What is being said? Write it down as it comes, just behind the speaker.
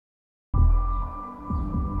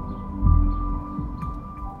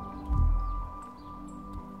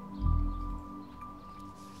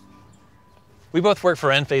We both work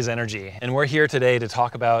for Enphase Energy, and we're here today to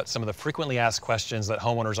talk about some of the frequently asked questions that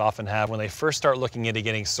homeowners often have when they first start looking into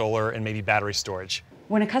getting solar and maybe battery storage.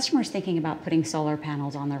 When a customer is thinking about putting solar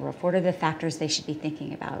panels on their roof, what are the factors they should be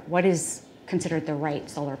thinking about? What is considered the right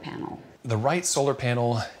solar panel? The right solar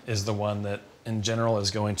panel is the one that in general is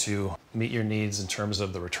going to meet your needs in terms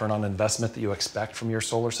of the return on investment that you expect from your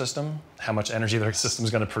solar system, how much energy the system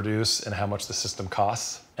is going to produce, and how much the system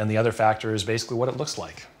costs. And the other factor is basically what it looks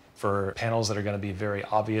like. For panels that are going to be very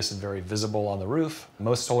obvious and very visible on the roof,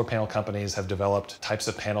 most solar panel companies have developed types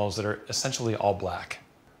of panels that are essentially all black,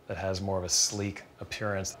 that has more of a sleek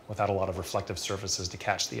appearance without a lot of reflective surfaces to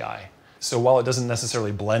catch the eye. So while it doesn't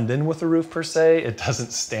necessarily blend in with the roof per se, it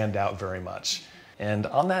doesn't stand out very much. And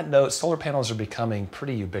on that note, solar panels are becoming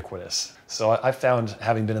pretty ubiquitous. So I've found,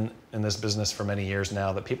 having been in this business for many years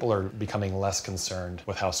now, that people are becoming less concerned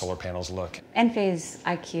with how solar panels look. Enphase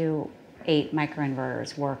IQ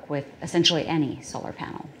Microinverters work with essentially any solar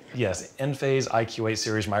panel. Yes, Enphase IQ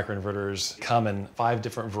series microinverters come in 5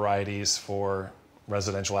 different varieties for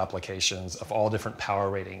residential applications of all different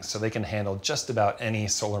power ratings, so they can handle just about any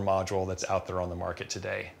solar module that's out there on the market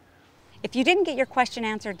today. If you didn't get your question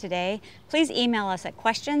answered today, please email us at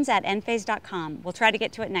questions@enphase.com. We'll try to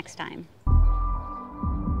get to it next time.